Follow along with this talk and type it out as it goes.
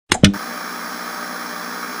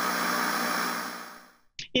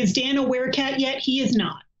Is Dan a werecat yet? He is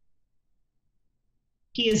not.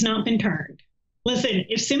 He has not been turned. Listen,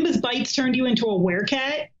 if Simba's bites turned you into a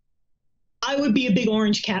werecat, I would be a big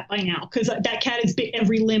orange cat by now, because that cat has bit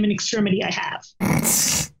every limb and extremity I have.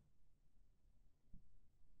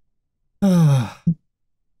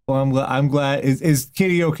 Well, I'm glad. Is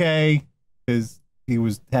Kitty okay? Because he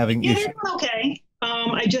was having issues. Yeah, okay.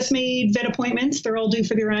 I just made vet appointments. They're all due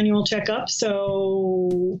for their annual checkup.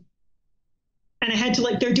 So, and I had to,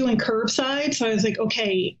 like, they're doing curbside. So I was like,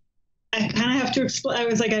 okay, I kind of have to explain. I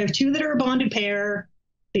was like, I have 2 that are a bonded pair.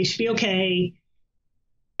 They should be okay.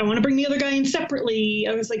 I want to bring the other guy in separately.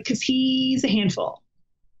 I was like, because he's a handful.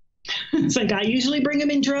 It's like, I usually bring him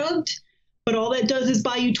in drugged, but all that does is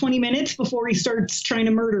buy you 20 minutes before he starts trying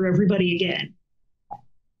to murder everybody again.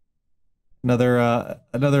 Another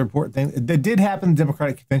important thing that did happen in the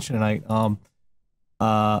Democratic Convention tonight.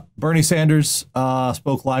 Bernie Sanders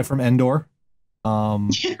spoke live from Endor.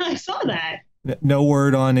 Yeah, I saw that. No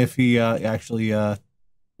word on if he actually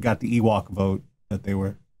got the Ewok vote that they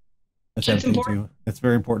were attempting to. It's a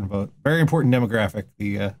very important vote. Very important demographic,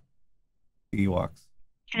 the Ewoks.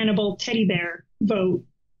 Cannibal teddy bear vote.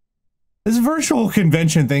 This virtual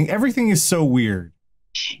convention thing, everything is so weird.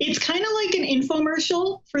 It's kind of like an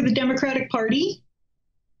infomercial for the Democratic Party.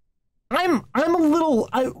 I'm kind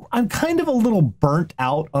of a little burnt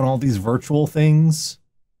out on all these virtual things.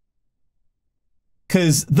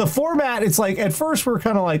 Because the format, it's like, at first we're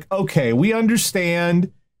kind of like, okay, we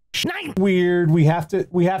understand. Weird. We have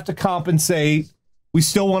to compensate. We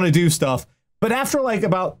still want to do stuff. But after like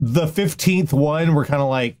about the 15th one, we're kind of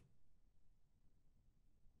like.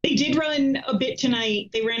 They did run a bit tonight.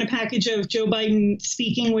 They ran a package of Joe Biden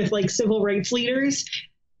speaking with like civil rights leaders,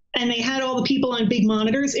 and they had all the people on big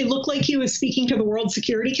monitors. It looked like he was speaking to the World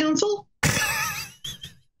Security Council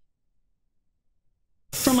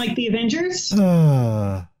from like the Avengers.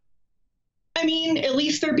 I mean, at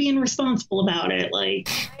least they're being responsible about it. Like,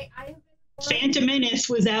 Phantom Menace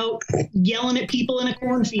was out yelling at people in a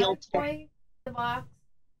cornfield. The box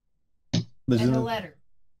and the letter.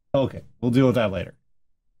 Okay, we'll deal with that later.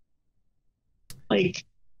 Like,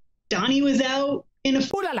 Donnie was out in a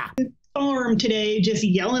farm today just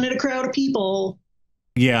yelling at a crowd of people.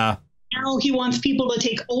 Yeah. Now he wants people to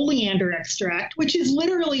take oleander extract, which is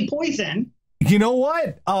literally poison. You know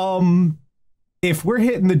what? If we're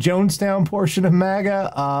hitting the Jonestown portion of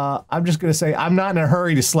MAGA, I'm just going to say I'm not in a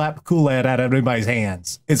hurry to slap Kool-Aid out of anybody's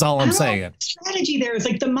hands. It's all I'm saying. The strategy there is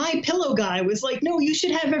like the My Pillow guy was like, no, you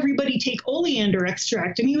should have everybody take oleander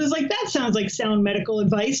extract. And he was like, that sounds like sound medical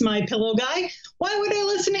advice, My Pillow guy. Why would I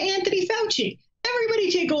listen to Anthony Fauci? Everybody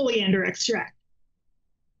take oleander extract.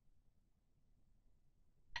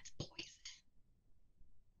 That's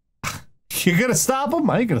poison. You're going to stop him?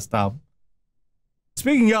 I ain't going to stop him.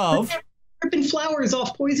 Speaking of... ripping flowers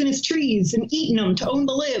off poisonous trees and eating them to own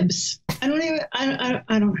the libs. I don't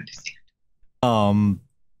understand.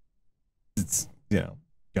 It's, you know,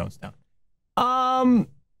 Jonestown.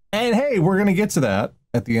 And hey, we're gonna get to that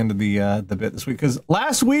at the end of the bit this week, because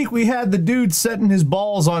last week we had the dude setting his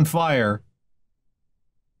balls on fire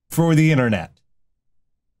for the internet.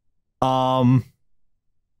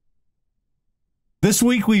 This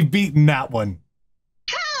week we've beaten that one.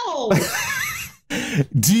 How?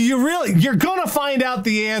 Do you really? You're gonna find out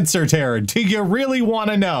the answer, Tara. Do you really want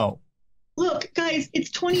to know? Look, guys,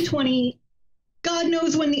 it's 2020. God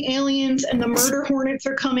knows when the aliens and the murder hornets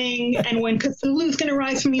are coming and when Cthulhu's going to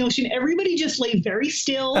rise from the ocean. Everybody just lay very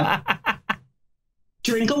still,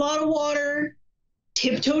 drink a lot of water,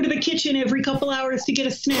 tiptoe to the kitchen every couple hours to get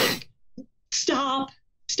a snack. Stop.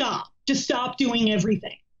 Just stop doing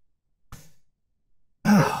everything.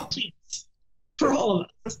 Please. For all of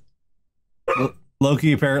us.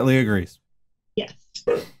 Loki apparently agrees. Yes.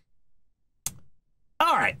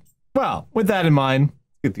 All right. Well, with that in mind,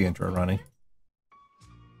 let's get the intro running.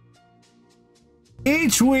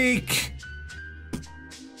 Each week,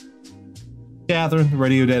 Catherine, the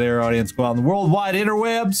Radio Dead Air audience, go out in the worldwide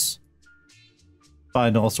interwebs,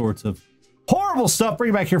 find all sorts of horrible stuff,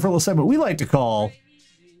 bring it back here for a little segment we like to call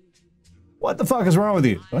What the Fuck Is Wrong With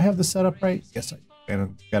You? Do I have this set up right? Yes, I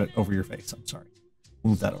got it over your face. I'm sorry.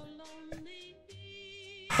 Move that over. Okay.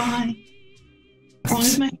 Fine. As long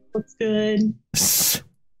as my hair looks good.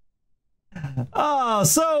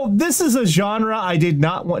 So this is a genre I did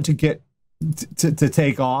not want to get to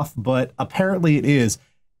take off, but apparently it is.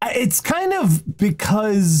 It's kind of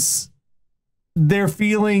because they're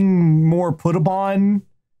feeling more put upon,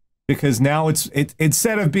 because now it's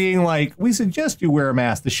instead of being like, we suggest you wear a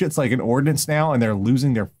mask, the shit's like an ordinance now, and they're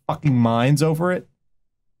losing their fucking minds over it.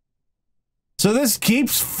 So this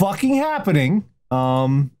keeps fucking happening.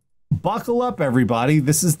 buckle up, everybody.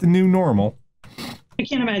 This is the new normal. I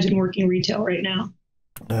can't imagine working retail right now.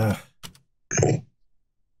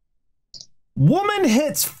 Woman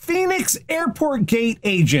hits Phoenix airport gate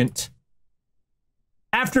agent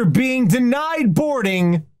after being denied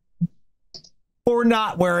boarding for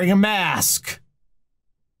not wearing a mask.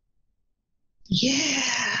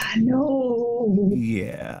 Yeah, no.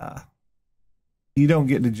 Yeah. You don't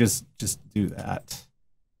get to just do that.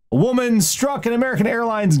 A woman struck an American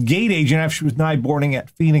Airlines gate agent after she was denied boarding at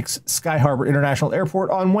Phoenix Sky Harbor International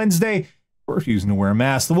Airport on Wednesday for refusing to wear a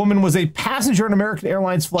mask. The woman was a passenger on an American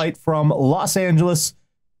Airlines flight from Los Angeles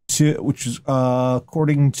which is,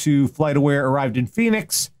 according to FlightAware, arrived in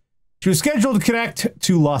Phoenix. She was scheduled to connect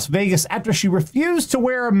to Las Vegas after she refused to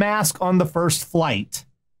wear a mask on the first flight.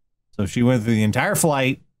 So she went through the entire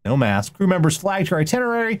flight, no mask. Crew members flagged her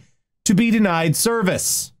itinerary to be denied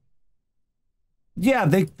service. Yeah,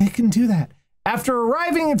 they can do that. After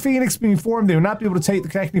arriving in Phoenix, being informed they would not be able to take the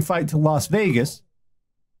connecting flight to Las Vegas,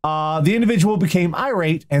 the individual became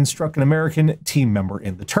irate and struck an American team member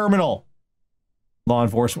in the terminal. Law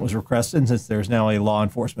enforcement was requested, and since there's now a law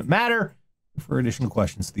enforcement matter, for additional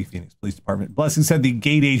questions to the Phoenix Police Department. Blessing said the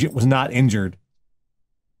gate agent was not injured.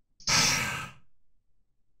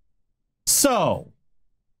 So,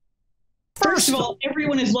 first of all,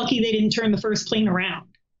 everyone is lucky they didn't turn the first plane around.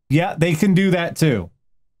 Yeah, they can do that too.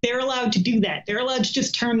 They're allowed to do that. They're allowed to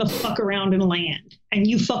just turn the fuck around and land, and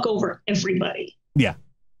you fuck over everybody. Yeah.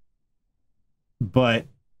 But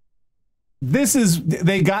this is,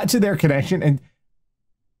 they got to their connection, and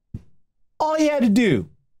all you had to do,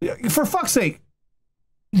 for fuck's sake,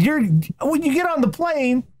 when you get on the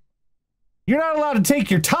plane, you're not allowed to take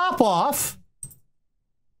your top off.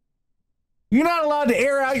 You're not allowed to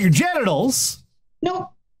air out your genitals. Nope.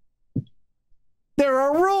 There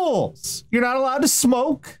are rules. You're not allowed to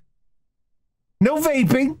smoke. No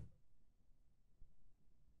vaping.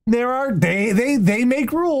 They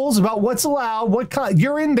make rules about what's allowed,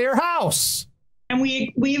 you're in their house. And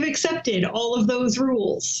we've accepted all of those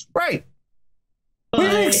rules. Right. But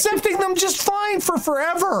we've been accepting them just fine for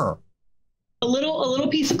forever. A little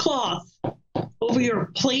piece of cloth over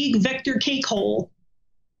your plague vector cake hole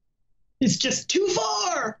is just too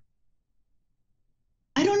far.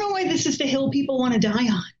 I don't know why this is the hill people want to die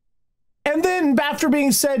on. And then after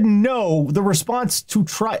being said no, the response to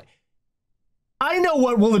try, I know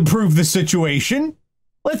what will improve the situation.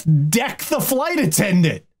 Let's deck the flight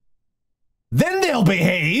attendant. Then they'll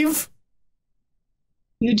behave.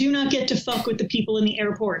 You do not get to fuck with the people in the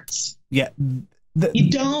airports. Yeah.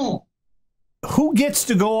 You don't. Who gets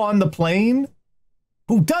to go on the plane?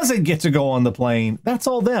 Who doesn't get to go on the plane? That's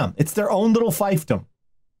all them. It's their own little fiefdom.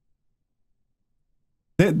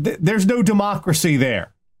 There's no democracy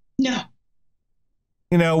there. No.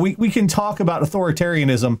 You know, we can talk about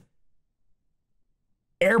authoritarianism.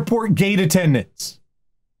 Airport gate attendants.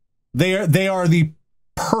 They are the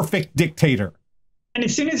perfect dictator. And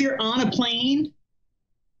as soon as you're on a plane,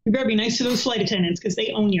 you better be nice to those flight attendants because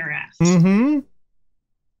they own your ass. Mm-hmm.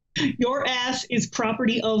 Your ass is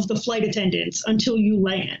property of the flight attendants until you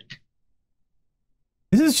land.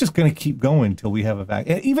 This is just going to keep going until we have a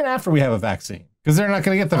vaccine, even after we have a vaccine, because they're not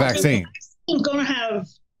going to get the vaccine. I'm going to have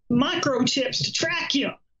microchips to track you.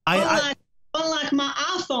 Unlike my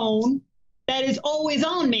iPhone that is always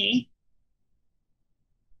on me.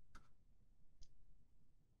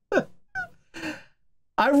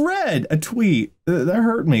 I read a tweet that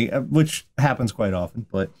hurt me, which happens quite often,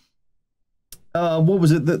 but what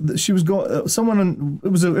was it? She was going, someone, it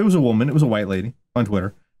was a woman, it was a white lady on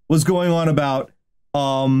Twitter, was going on about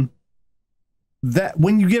that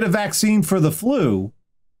when you get a vaccine for the flu,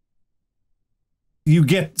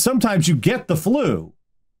 sometimes you get the flu.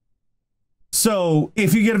 So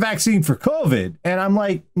if you get a vaccine for COVID, and I'm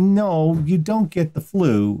like, no, you don't get the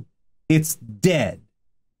flu. It's dead.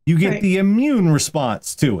 You get the immune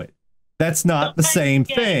response to it. That's not the same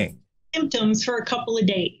thing. Symptoms for a couple of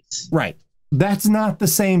days. Right. That's not the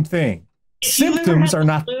same thing. Symptoms are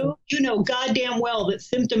not. Flu, you know goddamn well that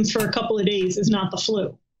symptoms for a couple of days is not the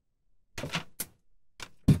flu.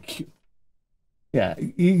 Yeah,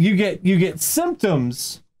 you get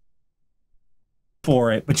symptoms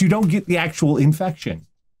for it, but you don't get the actual infection.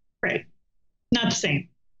 Right. Not the same.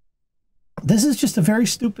 This is just a very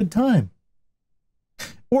stupid time.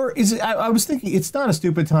 Or is it? I was thinking it's not a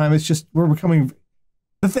stupid time. It's just we're becoming.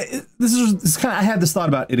 This kind of. I had this thought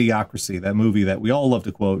about Idiocracy, that movie that we all love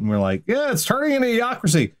to quote, and we're like, yeah, it's turning into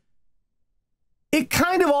Idiocracy. It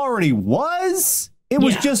kind of already was. It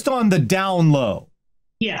was just on the down low.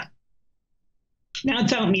 Yeah. Now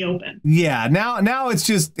it's out in the open. Yeah. Now it's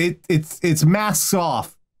just it's masks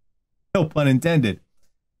off. No pun intended.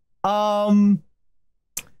 Well,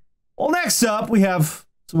 next up, we have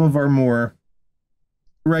some of our more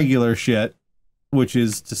regular shit, which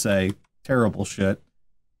is to say, terrible shit.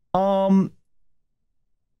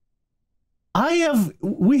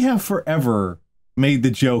 We have forever made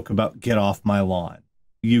the joke about get off my lawn,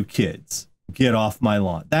 you kids, get off my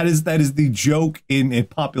lawn. That is the joke in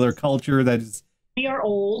popular culture. That is, we are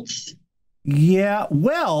old. Yeah,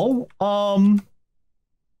 well,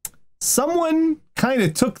 someone kind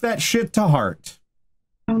of took that shit to heart.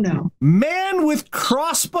 Oh no. Man with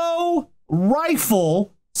crossbow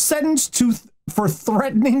rifle sentenced for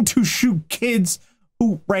threatening to shoot kids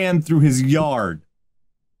who ran through his yard.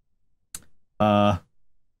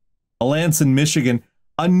 Alanson, Michigan.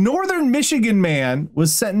 A northern Michigan man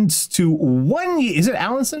was sentenced to 1 year. Is it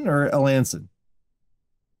Alanson or Alanson?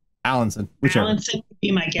 Alanson, whichever. Alanson would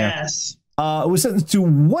be my guess. Was sentenced to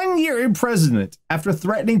 1 year imprisonment after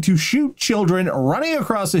threatening to shoot children running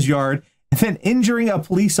across his yard and then injuring a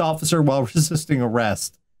police officer while resisting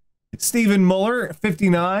arrest. Stephen Muller,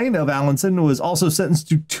 59, of Alanson, was also sentenced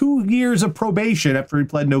to 2 years of probation after he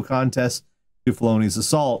pled no contest to felonious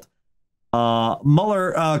assault.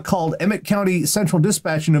 Muller called Emmett County Central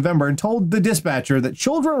Dispatch in November and told the dispatcher that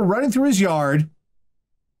children were running through his yard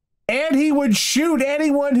and he would shoot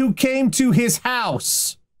anyone who came to his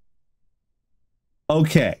house.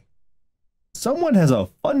 Okay. Someone has a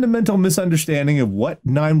fundamental misunderstanding of what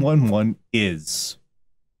 911 is.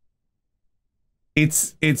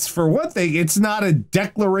 It's for one thing, it's not a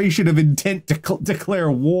declaration of intent to declare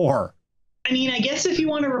war. I mean, I guess if you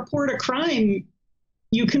want to report a crime,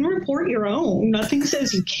 you can report your own. Nothing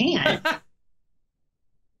says you can't.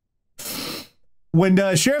 When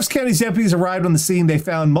Sheriff's County's deputies arrived on the scene, they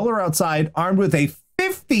found Muller outside armed with a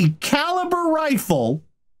 .50 caliber rifle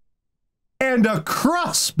and a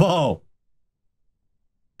crossbow.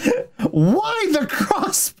 Why the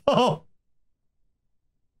crossbow?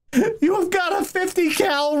 You have got a .50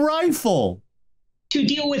 cal rifle. To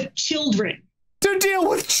deal with children. To deal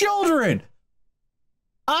with children.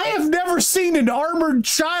 I have never seen an armored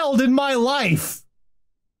child in my life.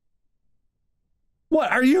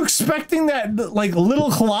 What, are you expecting that, like,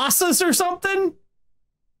 little Colossus or something?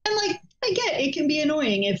 And, like, I get it can be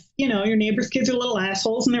annoying if, you know, your neighbor's kids are little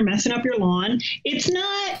assholes and they're messing up your lawn. It's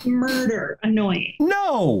not murder annoying.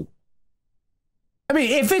 No. I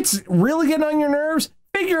mean, if it's really getting on your nerves,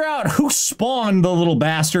 figure out who spawned the little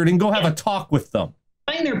bastard and go have a talk with them.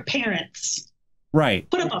 Find their parents. Right.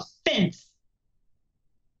 Put up a fence.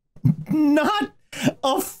 Not a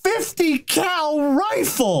 .50 cal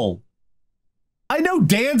rifle. I know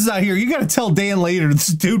Dan's not here. You got to tell Dan later this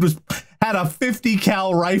dude had a .50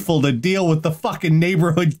 cal rifle to deal with the fucking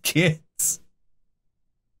neighborhood kids.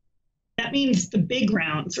 That means the big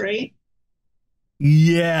rounds, right?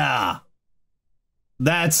 Yeah.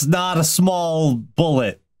 That's not a small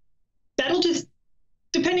bullet. That'll just,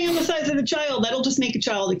 depending on the size of the child, that'll just make a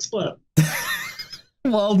child explode.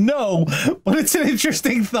 Well, no, but it's an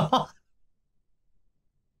interesting thought.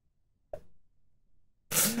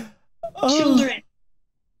 Children. Oh,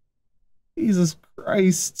 Jesus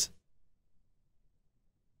Christ.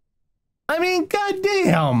 I mean,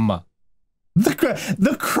 goddamn.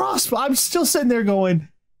 The crossbow. I'm still sitting there going,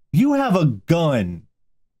 you have a gun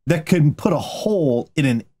that can put a hole in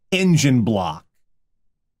an engine block.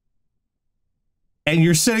 And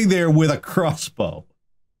you're sitting there with a crossbow.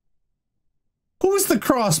 Who's the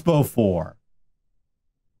crossbow for?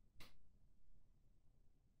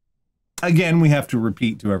 Again, we have to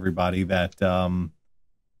repeat to everybody that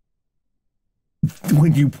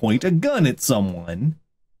when you point a gun at someone,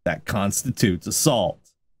 that constitutes assault.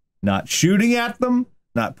 Not shooting at them,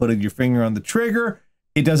 not putting your finger on the trigger.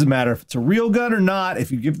 It doesn't matter if it's a real gun or not.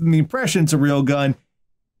 If you give them the impression it's a real gun,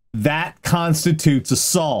 that constitutes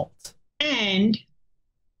assault. And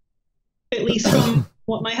at least from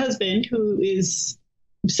what my husband, who is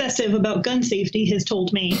obsessive about gun safety, has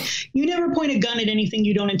told me, you never point a gun at anything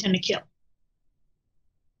you don't intend to kill.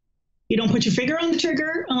 You don't put your finger on the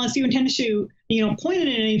trigger unless you intend to shoot. You don't point it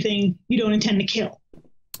at anything you don't intend to kill.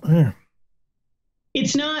 Yeah.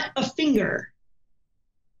 It's not a finger.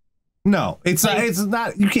 No, it's not. It's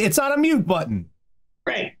not. It's not a mute button.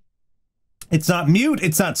 Right. It's not mute.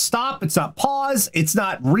 It's not stop. It's not pause. It's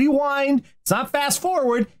not rewind. It's not fast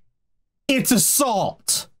forward. It's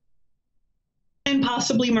assault. And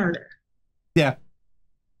possibly murder. Yeah.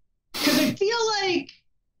 Because I feel like,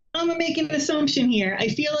 I'm going to make an assumption here. I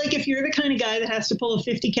feel like if you're the kind of guy that has to pull a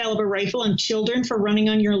 .50 caliber rifle on children for running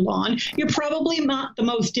on your lawn, you're probably not the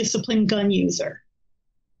most disciplined gun user.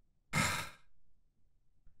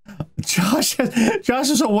 Josh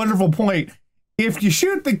has a wonderful point. if you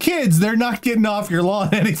shoot the kids, they're not getting off your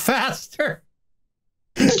lawn any faster.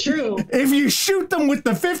 It's true. If you shoot them with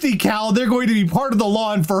the 50 cal, they're going to be part of the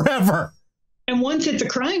lawn forever. And once it's a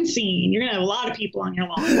crime scene, you're going to have a lot of people on your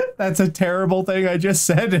lawn. That's a terrible thing I just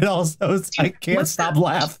said. And also, I can't stop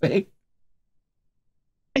laughing.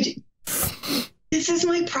 This is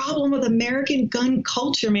my problem with American gun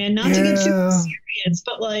culture, man. Not to get super serious,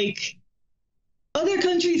 but like, other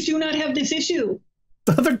countries do not have this issue.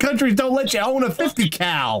 Other countries don't let you own a 50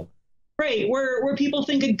 cal. Right, where people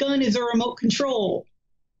think a gun is a remote control.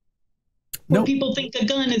 Where people think a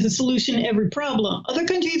gun is a solution to every problem. Other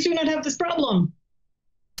countries do not have this problem.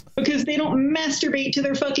 Because they don't masturbate to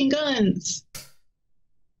their fucking guns.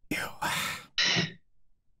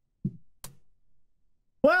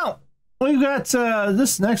 Well, we've got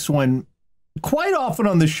this next one. Quite often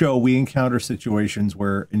on the show, we encounter situations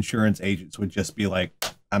where insurance agents would just be like,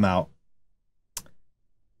 I'm out.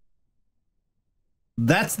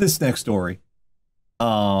 That's this next story.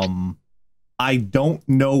 I don't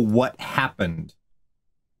know what happened.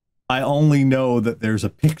 I only know that there's a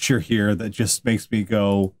picture here that just makes me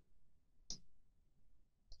go,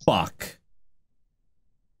 fuck.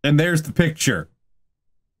 And there's the picture.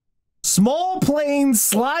 Small plane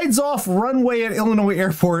slides off runway at Illinois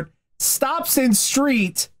airport, stops in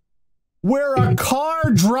street where a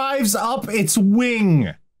car drives up its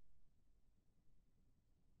wing.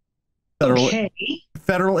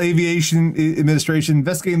 Federal Aviation Administration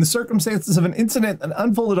investigating the circumstances of an incident that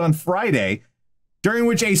unfolded on Friday, during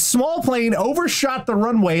which a small plane overshot the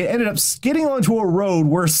runway and ended up skidding onto a road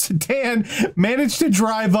where a sedan managed to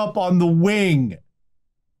drive up on the wing.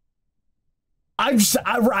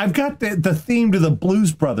 I've got the theme to the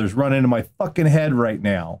Blues Brothers running into my fucking head right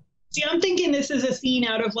now. See, I'm thinking this is a scene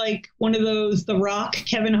out of like one of those The Rock,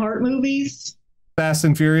 Kevin Hart movies. Fast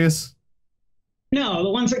and Furious? No, the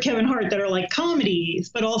ones with Kevin Hart that are like comedies,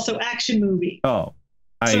 but also action movies. Oh,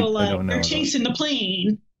 I don't know. They're chasing the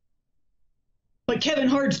plane, but Kevin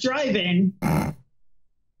Hart's driving.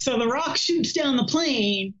 So The Rock shoots down the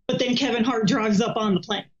plane, but then Kevin Hart drives up on the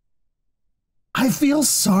plane. I feel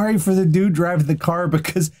sorry for the dude driving the car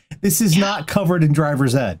because this is not covered in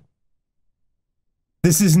driver's ed.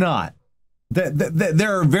 This is not.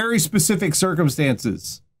 There are very specific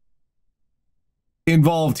circumstances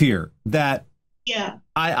involved here that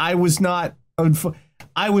I was not.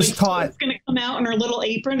 I was like, taught. It's going to come out in her little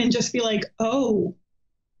apron and just be like, oh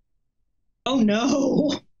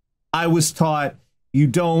no. I was taught you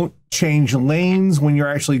don't change lanes when you're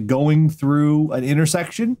actually going through an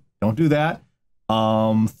intersection. Don't do that.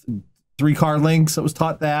 3-car links. I was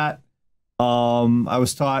taught that. I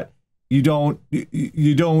was taught you don't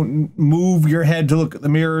move your head to look at the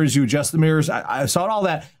mirrors. You adjust the mirrors. I saw all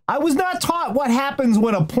that. I was not taught what happens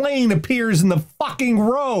when a plane appears in the fucking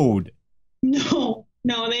road. No,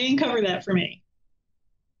 they didn't cover that for me.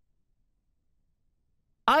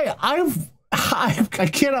 I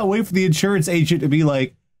cannot wait for the insurance agent to be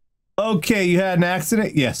like, okay, you had an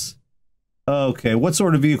accident? Yes. Okay, what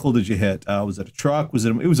sort of vehicle did you hit? Was it a truck?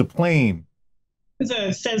 It was a plane. It was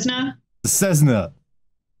a Cessna. A Cessna.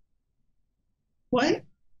 What?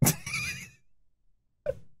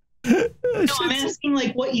 No, I'm asking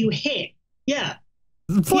like what you hit. Yeah.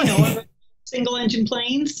 The plane. You know, single engine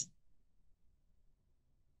planes.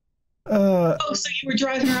 So you were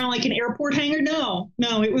driving around like an airport hangar? No,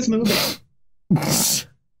 it was moving.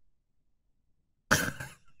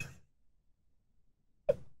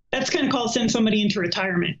 That's kind of called send somebody into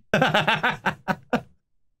retirement.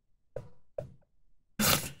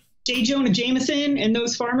 J. Jonah Jameson and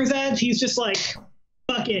those farmers ads, he's just like,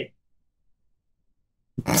 fuck it.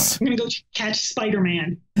 I'm going to go catch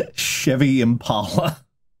Spider-Man. Chevy Impala.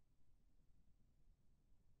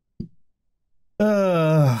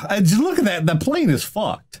 Look at that. The plane is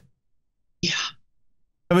fucked. Yeah.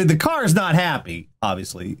 I mean, the car is not happy,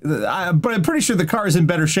 obviously. But I'm pretty sure the car is in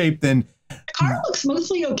better shape than... The car looks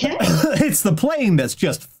mostly okay. It's the plane that's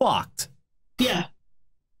just fucked. Yeah.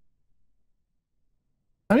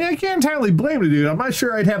 I mean, I can't entirely blame the dude. I'm not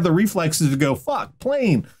sure I'd have the reflexes to go, fuck,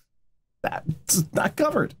 plane. That's not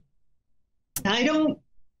covered. I don't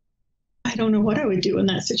know what I would do in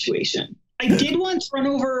that situation. I did once run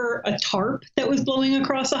over a tarp that was blowing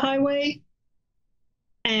across a highway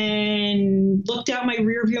and looked out my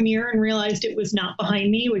rearview mirror and realized it was not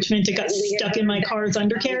behind me, which meant it got stuck in my car's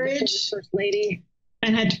undercarriage. First lady.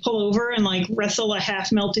 And had to pull over and like wrestle a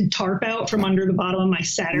half melted tarp out from under the bottom of my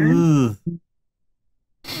Saturn. Ugh.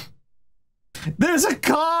 There's a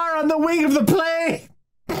car on the wing of the plane.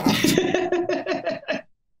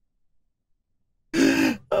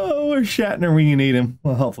 Oh, where's Shatner when you need him?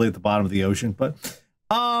 Well, hopefully at the bottom of the ocean. But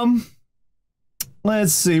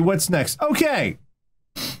Let's see what's next. Okay.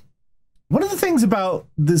 One of the things about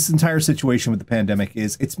this entire situation with the pandemic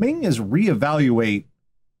is it's making us reevaluate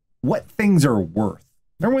what things are worth.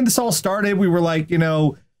 Remember when this all started, we were like, you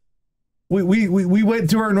know, we went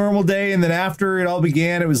through our normal day, and then after it all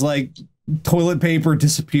began, it was like toilet paper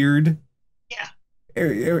disappeared. Yeah.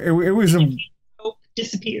 It was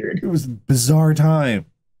disappeared. It was a bizarre time.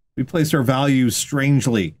 We placed our values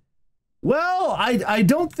strangely. Well, I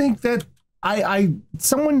don't think that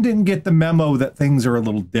someone didn't get the memo that things are a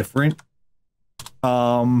little different.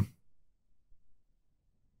 Bank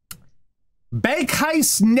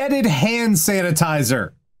heist netted hand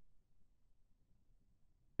sanitizer.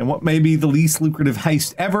 And what may be the least lucrative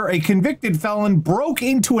heist ever, a convicted felon broke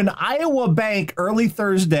into an Iowa bank early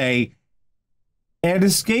Thursday and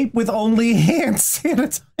escaped with only hand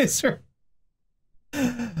sanitizer.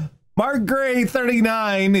 Mark Gray,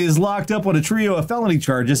 39, is locked up on a trio of felony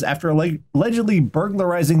charges after allegedly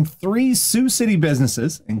burglarizing 3 Sioux City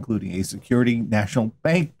businesses, including a Security National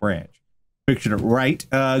Bank branch. Pictured it right.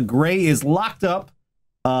 Gray is locked up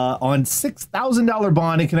on $6,000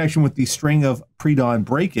 bond in connection with the string of pre-dawn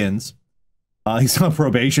break-ins. He's on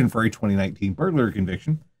probation for a 2019 burglary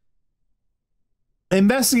conviction.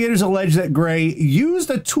 Investigators allege that Gray used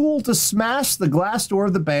a tool to smash the glass door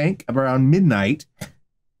of the bank around midnight.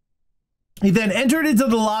 He then entered into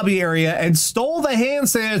the lobby area and stole the hand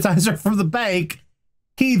sanitizer from the bank.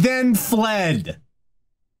 He then fled.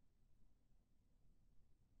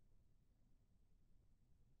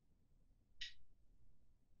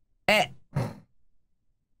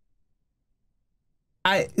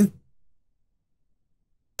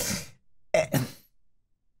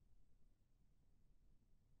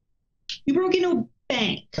 You broke into a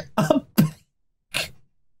bank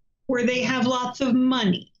where they have lots of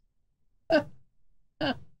money.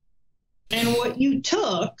 And what you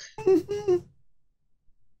took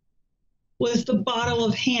was the bottle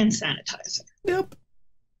of hand sanitizer. Yep.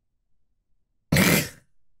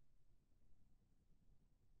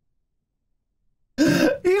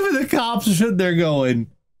 Even the cops are sitting there going,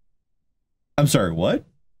 I'm sorry, what?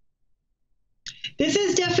 This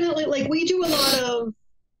is definitely, like, we do a lot of,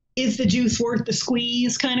 is the juice worth the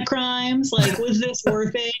squeeze kind of crimes? Like, was this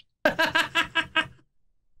worth it?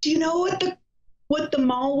 Do you know what the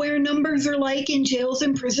malware numbers are like in jails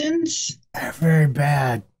and prisons? They're very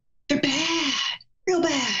bad. They're bad. Real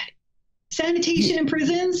bad. Sanitation in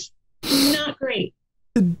prisons, not great.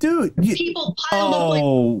 Dude, people piled up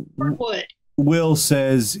like wood. Will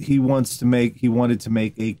says he wanted to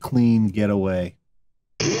make a clean getaway.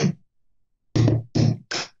 Dude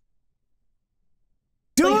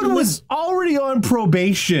was already on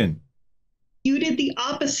probation. You did the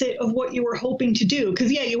opposite of what you were hoping to do.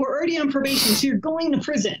 Because, yeah, you were already on probation, so you're going to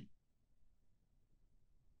prison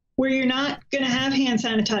where you're not going to have hand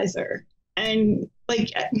sanitizer. And,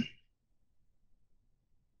 like,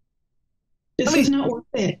 this is not worth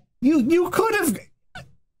it. You could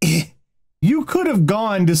have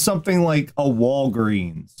gone to something like a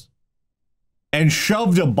Walgreens and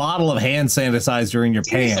shoved a bottle of hand sanitizer in your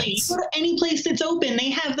pants. You go to any place that's open, they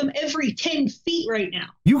have them every 10 feet right now.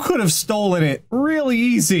 You could have stolen it really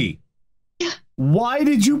easy. Yeah. Why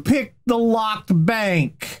did you pick the locked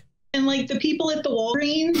bank? And, like, the people at the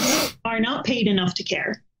Walgreens are not paid enough to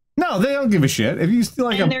care. No, they don't give a shit. If you steal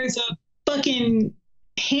like there's a fucking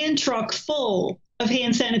hand truck full of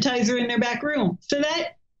hand sanitizer in their back room. So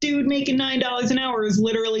that dude making $9 an hour is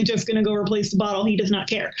literally just going to go replace the bottle. He does not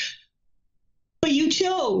care. But you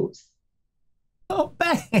chose a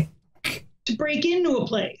bank to break into a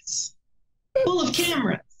place full of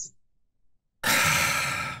cameras.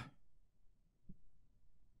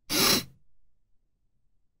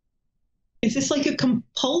 Is this like a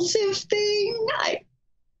compulsive thing?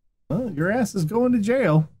 Well, your ass is going to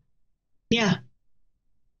jail. Yeah.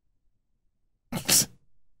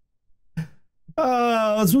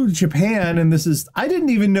 Let's move to Japan, and I didn't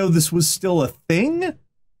even know this was still a thing,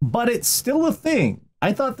 but it's still a thing.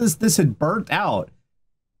 I thought this had burnt out.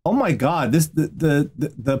 Oh my God,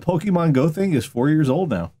 the Pokemon Go thing is 4 years old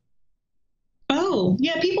now. Oh,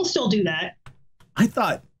 yeah, people still do that. I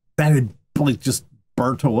thought that had like just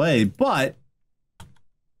burnt away, but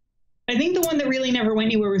I think the one that really never went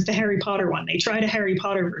anywhere was the Harry Potter one. They tried a Harry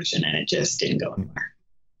Potter version and it just didn't go anywhere.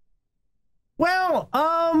 Well,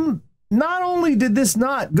 not only did this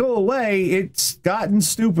not go away, it's gotten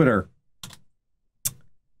stupider.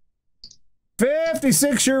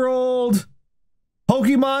 56-year-old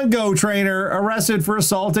Pokemon Go trainer arrested for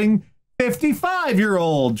assaulting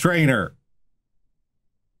 55-year-old trainer.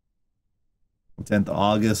 10th of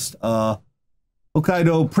August,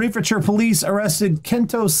 Hokkaido Prefecture Police arrested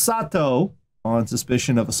Kento Sato, on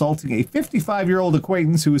suspicion of assaulting a 55-year-old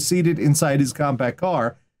acquaintance who was seated inside his compact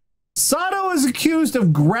car. Sato is accused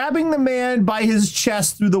of grabbing the man by his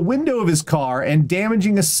chest through the window of his car and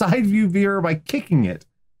damaging a side view mirror by kicking it.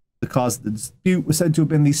 The cause of the dispute was said to have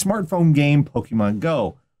been the smartphone game Pokemon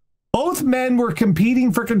Go. Both men were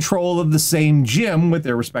competing for control of the same gym with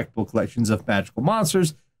their respectable collections of magical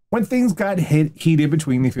monsters when things got heated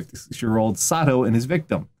between the 56-year-old Sato and his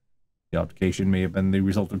victim. The altercation may have been the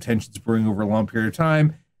result of tensions brewing over a long period of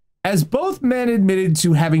time, as both men admitted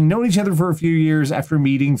to having known each other for a few years after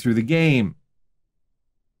meeting through the game.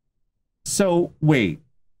 So, wait.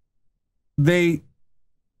 They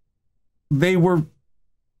were...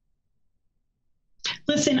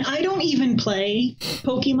 Listen, I don't even play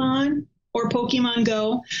Pokemon or Pokemon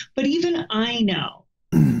Go, but even I know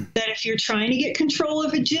that if you're trying to get control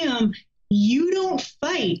of a gym, you don't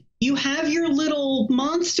fight. You have your little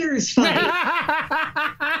monsters fight.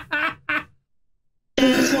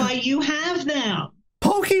 That's why you have them.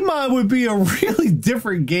 Pokemon would be a really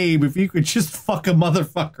different game if you could just fuck a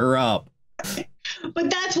motherfucker up. But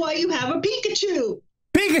that's why you have a Pikachu.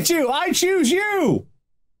 Pikachu, I choose you.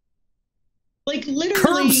 Like,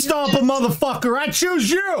 literally. Curb stomp a motherfucker, I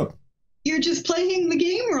choose you. You're just playing the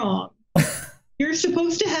game wrong. You're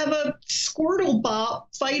supposed to have a Squirtle Bop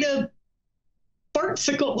fight a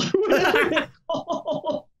fartsicle, whatever it's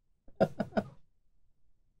called.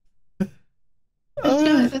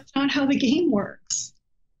 That's not how the game works.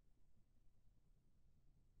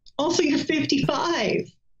 Also, you're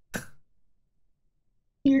 55.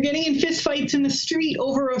 You're getting in fistfights in the street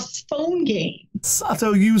over a phone game.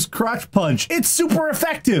 Sato used crotch punch. It's super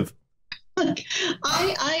effective. Look,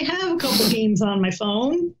 I have a couple games on my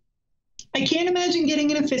phone. I can't imagine getting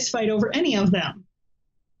in a fistfight over any of them.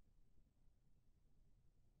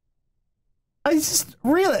 I just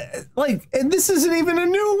really, like, and this isn't even a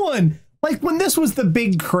new one. Like, when this was the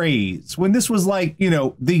big craze, when this was like, you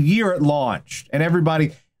know, the year it launched, and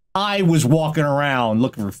everybody, I was walking around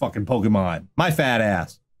looking for fucking Pokemon. My fat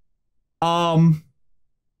ass.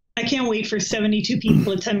 I can't wait for 72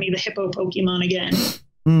 people to send me the hippo Pokemon again.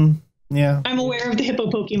 Yeah. I'm aware of the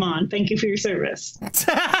hippo Pokemon. Thank you for your service.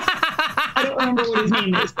 I don't remember what his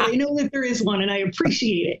name is, but I know that there is one, and I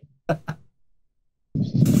appreciate it.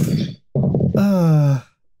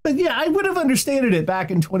 But yeah, I would have understood it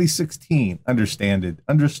back in 2016.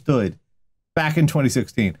 Understood back in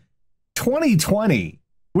 2016. 2020,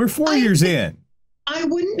 we're 4 years in. I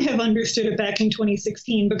wouldn't have understood it back in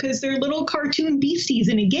 2016 because they're little cartoon beasties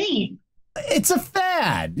in a game. It's a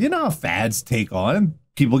fad. You know how fads take on.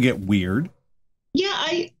 People get weird. Yeah,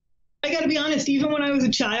 I got to be honest. Even when I was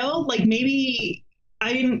a child, like, maybe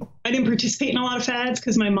I didn't participate in a lot of fads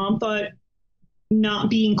because my mom thought not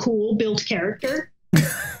being cool built character.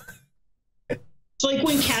 It's like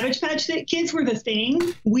when Cabbage Patch Kids were the thing,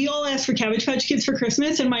 we all asked for Cabbage Patch Kids for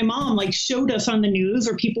Christmas, and my mom like showed us on the news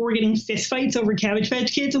where people were getting fistfights over Cabbage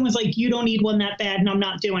Patch Kids and was like, you don't need one that bad, and I'm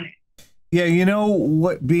not doing it. Yeah, you know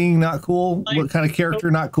what being not cool, like, what kind of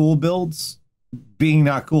character not cool builds? Being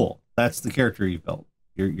not cool. That's the character you built.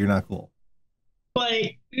 You're not cool.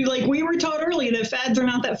 But like, we were taught early that fads are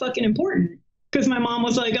not that fucking important. Because my mom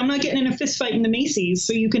was like, I'm not getting in a fist fight in the Macy's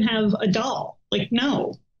so you can have a doll. Like,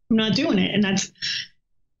 no, I'm not doing it. And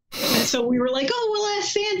so we were like, oh, we'll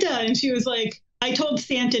ask Santa. And she was like, I told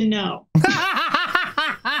Santa no.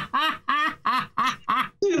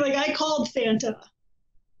 She was like, I called Santa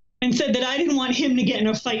and said that I didn't want him to get in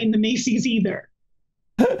a fight in the Macy's either.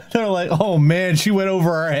 They're like, oh man, she went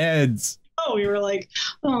over our heads. Oh, we were like,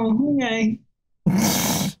 oh, okay.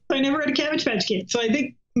 So I never had a Cabbage Patch Kid. So I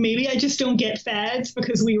think maybe I just don't get fads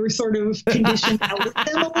because we were sort of conditioned out with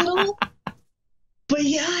them a little. But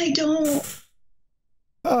yeah, I don't.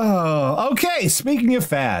 Oh, okay. Speaking of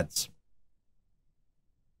fads,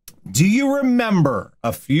 do you remember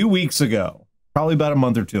a few weeks ago, probably about a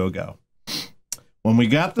month or two ago, when we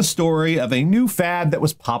got the story of a new fad that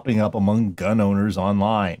was popping up among gun owners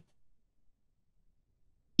online?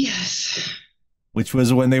 Yes. Which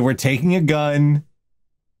was when they were taking a gun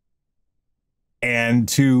and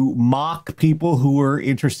to mock people who were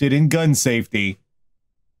interested in gun safety,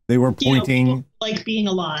 they were pointing, like being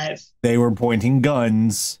alive. They were pointing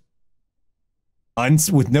guns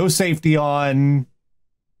with no safety on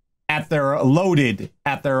loaded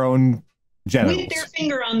at their own genitals. With their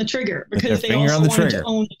finger on the trigger, because they also wanted to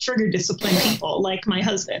own the trigger discipline people like my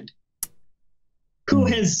husband, who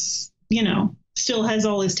has, you know, still has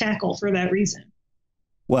all his tackle for that reason.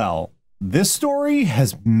 Well, this story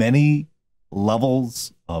has many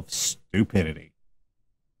levels of stupidity.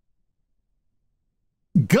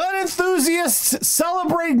 Gun enthusiasts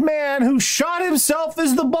celebrate man who shot himself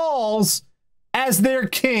as the balls as their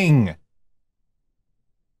king.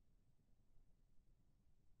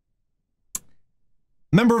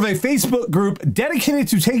 Member of a Facebook group dedicated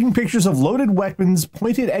to taking pictures of loaded weapons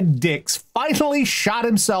pointed at dicks finally shot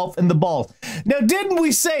himself in the balls. Now, didn't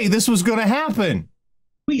we say this was going to happen?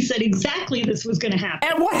 We said exactly this was going to happen.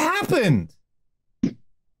 And what happened?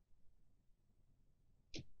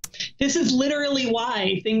 This is literally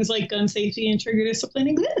why things like gun safety and trigger discipline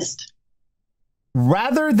exist.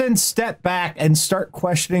 Rather than step back and start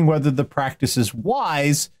questioning whether the practice is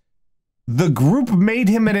wise, the group made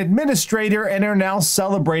him an administrator and are now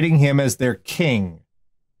celebrating him as their king.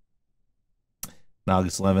 On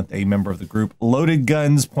August 11th, a member of the group, Loaded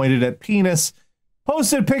Guns Pointed at Penis,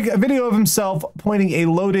 posted a video of himself pointing a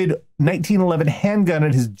loaded 1911 handgun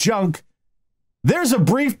at his junk. There's a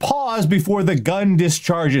brief pause before the gun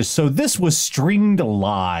discharges, so this was streamed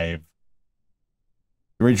live.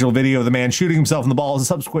 The original video of the man shooting himself in the balls, a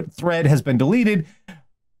subsequent thread has been deleted,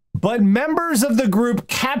 but members of the group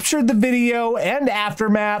captured the video and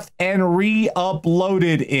aftermath and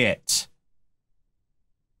re-uploaded it.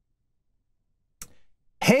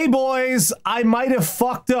 Hey boys, I might have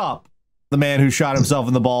fucked up. The man who shot himself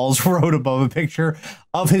in the balls wrote above a picture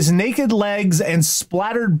of his naked legs and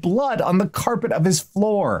splattered blood on the carpet of his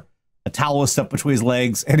floor. A towel was stuffed between his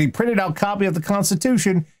legs, and a printed out copy of the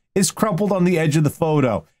Constitution is crumpled on the edge of the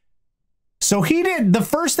photo. So the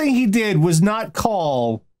first thing he did was not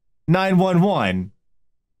call 911.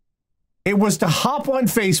 It was to hop on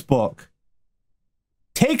Facebook,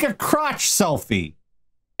 take a crotch selfie,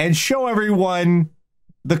 and show everyone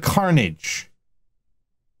the carnage.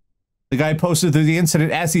 The guy posted through the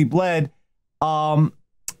incident as he bled, went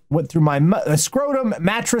through my scrotum,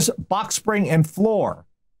 mattress, box spring, and floor.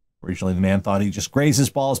 Originally, the man thought he just grazed his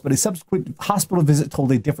balls, but a subsequent hospital visit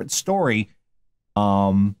told a different story.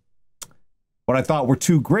 What I thought were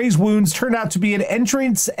two graze wounds turned out to be an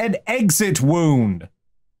entrance and exit wound.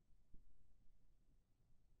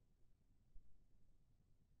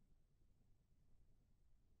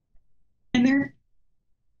 And they're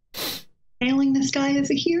hailing this guy as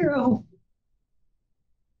a hero.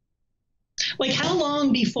 Like, how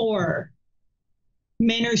long before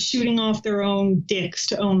men are shooting off their own dicks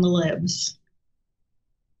to own the libs?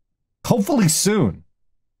 Hopefully soon.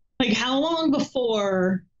 Like, how long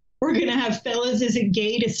before we're going to have fellas, is it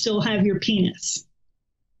gay to still have your penis?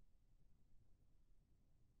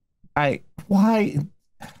 Why?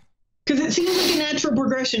 Because it seems like a natural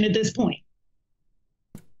progression at this point.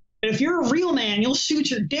 But if you're a real man, you'll shoot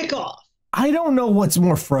your dick off. I don't know what's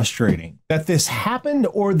more frustrating, that this happened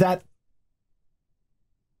or that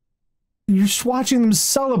you're just watching them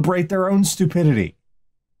celebrate their own stupidity.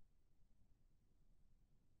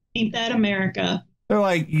 Ain't that America? They're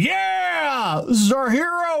like, yeah, this is our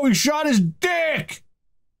hero. He shot his dick.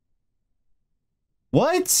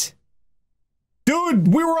 What? Dude,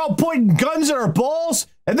 we were all pointing guns at our balls,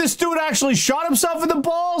 and this dude actually shot himself in the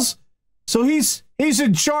balls? So he's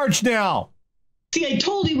in charge now. See, I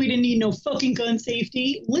told you we didn't need no fucking gun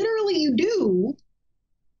safety. Literally, you do.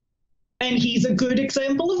 And he's a good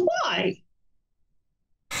example of why.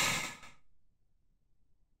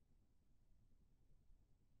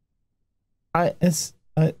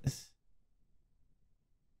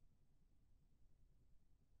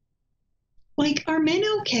 Like, are men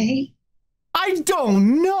okay? I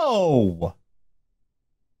don't know.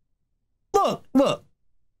 Look.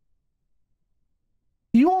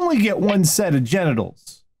 You only get one set of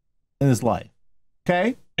genitals in this life,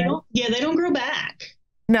 okay? They don't grow back.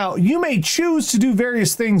 Now, you may choose to do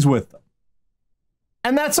various things with them.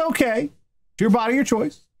 And that's okay. It's your body, your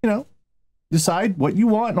choice. You know, decide what you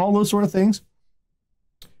want and all those sort of things.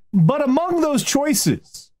 But among those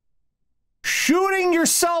choices, shooting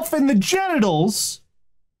yourself in the genitals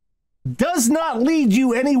does not lead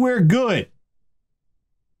you anywhere good.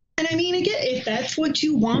 And I mean, again, if that's what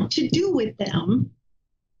you want to do with them,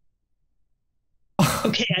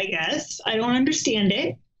 okay, I guess. I don't understand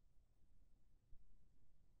it.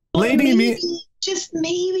 Lady,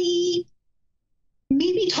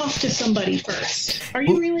 maybe talk to somebody first. Are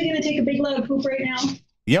you really going to take a big load of poop right now?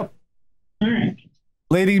 Yep. All right.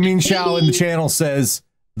 Lady Mean Shao in the channel says,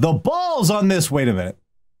 the balls on this. Wait a minute.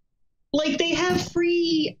 Like, they have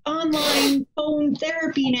free online phone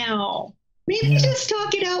therapy now. Maybe just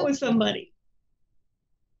talk it out with somebody.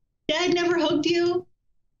 Dad never hugged you?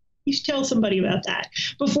 You should tell somebody about that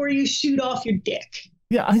before you shoot off your dick.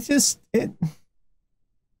 Yeah,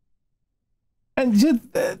 and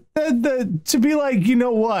just to be like, you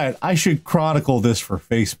know what? I should chronicle this for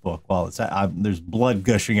Facebook while there's blood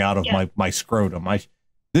gushing out of my scrotum.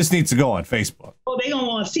 This needs to go on Facebook. Oh, they don't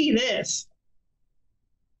want to see this.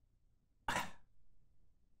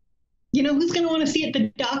 know, who's going to want to see it? The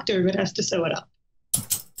doctor that has to sew it up.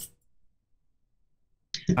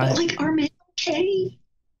 But like, are men okay?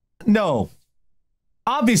 No,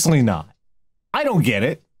 obviously not. I don't get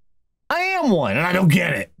it. I am one, and I don't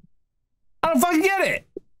get it. I don't fucking get it.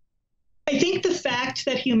 I think the fact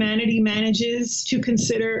that humanity manages to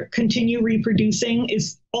continue reproducing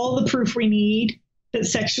is all the proof we need that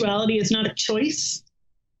sexuality is not a choice.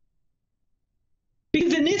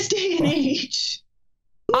 Because in this day and age,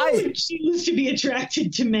 who would choose to be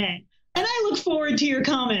attracted to men? And I look forward to your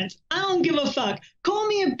comments. I don't give a fuck. Call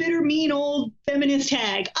me a bitter, mean old feminist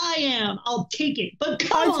hag. I am. I'll take it. But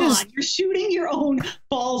come on, you're shooting your own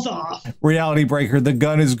balls off. Reality breaker. The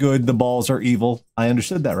gun is good. The balls are evil. I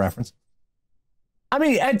understood that reference. I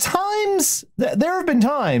mean, at times, there have been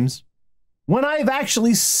times when I've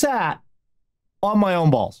actually sat on my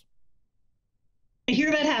own balls. I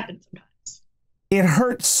hear that happen sometimes. It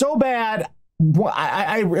hurt so bad.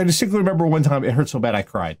 I distinctly remember one time it hurt so bad I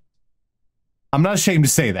cried. I'm not ashamed to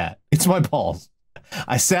say that. It's my balls.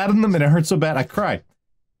 I sat on them and it hurt so bad I cried.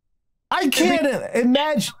 I can't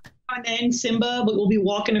imagine. And then Simba will be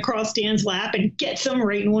walking across Dan's lap and gets him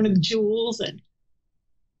right in one of the jewels. And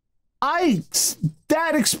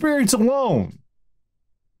that experience alone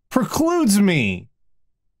precludes me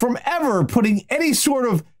from ever putting any sort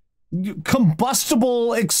of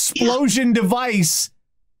combustible explosion device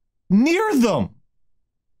near them.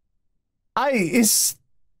 I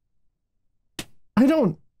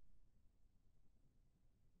don't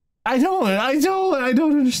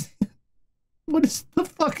understand. What the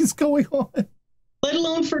fuck is going on? Let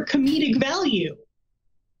alone for comedic value.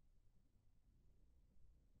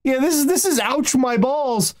 Yeah, this is ouch my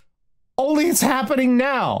balls. Only it's happening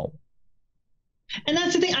now. And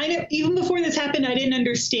that's the thing. Even before this happened, I didn't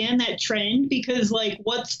understand that trend because, like,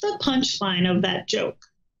 what's the punchline of that joke?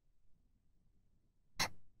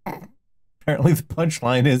 Apparently, the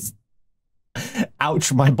punchline is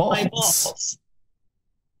ouch my balls. My balls.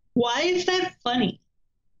 Why is that funny?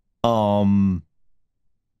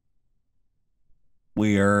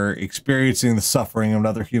 We are experiencing the suffering of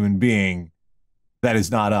another human being that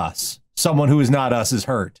is not us. Someone who is not us is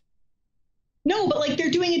hurt. No, but like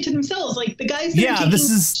they're doing it to themselves. Like the guys.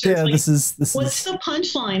 This is. What's the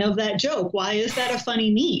punchline of that joke? Why is that a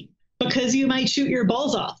funny meme? Because you might shoot your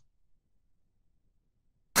balls off.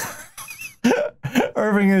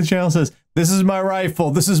 Irving in the channel says, "This is my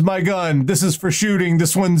rifle. This is my gun. This is for shooting.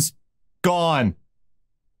 This one's gone."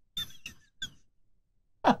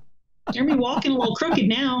 You're me walking a little crooked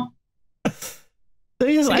now. I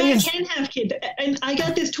can have kids. And I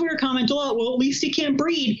got this Twitter comment a lot. Well, at least he can't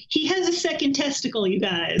breed. He has a second testicle, you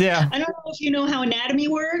guys. Yeah. I don't know if you know how anatomy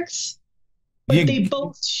works, but they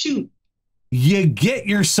both shoot. You get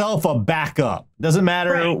yourself a backup. Doesn't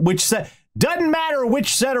matter which set. Doesn't matter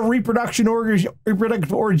which set of reproductive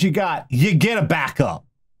organs you got. You get a backup.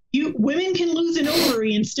 Women can lose an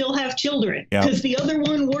ovary and still have children because the other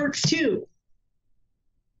one works too.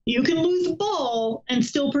 You can lose a ball and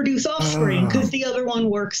still produce offspring because the other one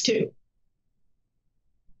works too.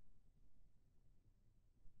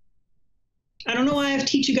 I don't know why I have to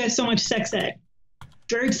teach you guys so much sex ed.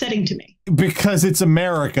 Very upsetting to me. Because it's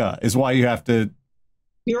America is why you have to.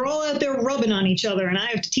 You're all out there rubbing on each other, and I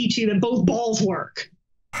have to teach you that both balls work.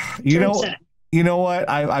 You know what?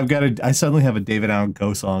 I suddenly have a David Allen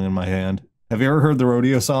Coe song in my hand. Have you ever heard the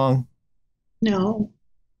rodeo song? No.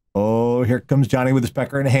 Oh, here comes Johnny with his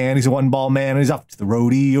pecker in hand. He's a one-ball man, and he's off to the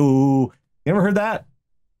rodeo. You ever heard that?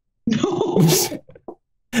 No.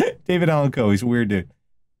 David Allen Coe, he's a weird dude.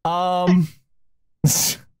 So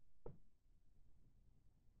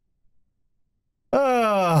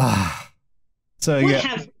what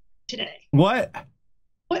have we learned today? What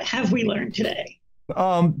have we learned today?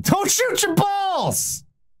 Don't shoot your balls.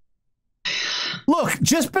 Look,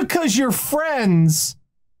 just because your friends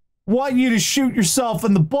want you to shoot yourself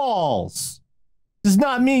in the balls does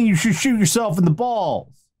not mean you should shoot yourself in the balls.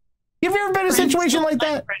 Have you ever been in a situation like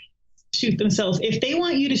that? Shoot themselves. If they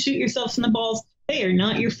want you to shoot yourselves in the balls, they are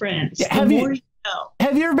not your friends. Yeah, have you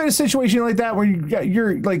ever been in a situation like that where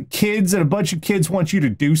you're like kids and a bunch of kids want you to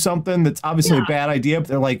do something that's obviously a bad idea, but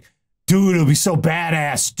they're like, dude, it'll be so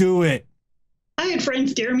badass, do it. I had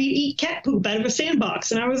friends dare me to eat cat poop out of a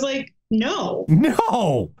sandbox, and I was like, no.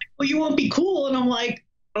 No. Well, you won't be cool, and I'm like,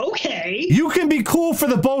 okay. You can be cool for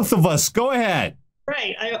the both of us. Go ahead.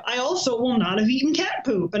 Right. I also will not have eaten cat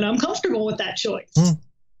poop, and I'm comfortable with that choice.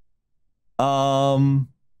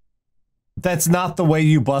 That's not the way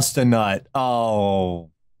you bust a nut. Oh,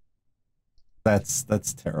 that's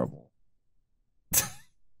terrible.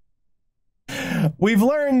 We've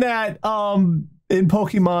learned that In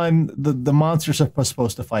Pokemon, the monsters are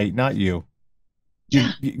supposed to fight, not you.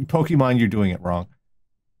 Yeah. Pokemon, you're doing it wrong.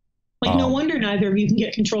 Like, no wonder neither of you can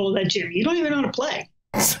get control of that gym. You don't even know how to play.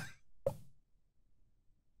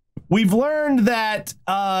 We've learned that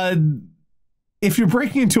if you're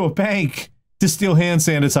breaking into a bank to steal hand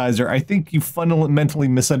sanitizer, I think you fundamentally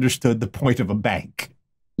misunderstood the point of a bank.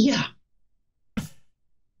 Yeah.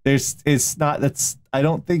 It's not, that's, I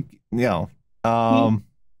don't think, you know.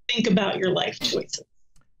 Think about your life choices.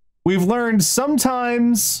 We've learned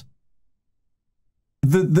sometimes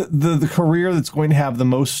the career that's going to have the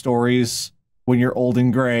most stories when you're old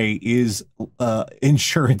and gray is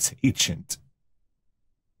insurance agent.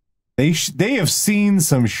 They have seen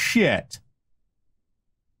some shit.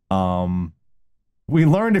 We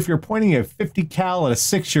learned if you're pointing a 50 cal at a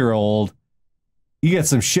 6-year-old, you get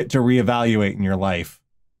some shit to reevaluate in your life.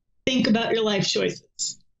 Think about your life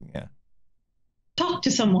choices. Yeah. Talk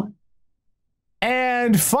to someone.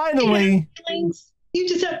 And finally, you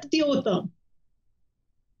just have to deal with them.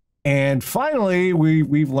 And finally,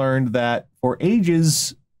 we've learned that for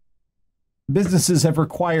ages, businesses have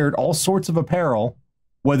required all sorts of apparel,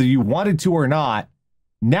 whether you wanted to or not.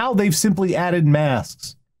 Now they've simply added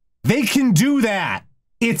masks. They can do that.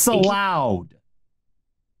 It's allowed.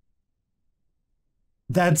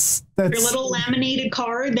 That's your little laminated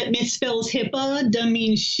card that misspells HIPAA doesn't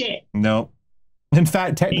mean shit. No. In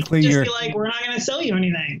fact, technically, just be like, we're not going to sell you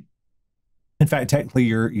anything. In fact, technically,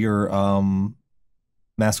 you're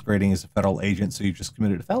masquerading as a federal agent, so you just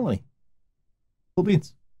committed a felony. Cool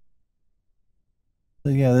beans.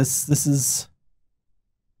 So yeah, this is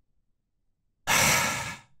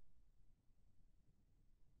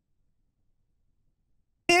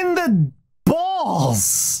in the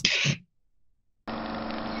balls.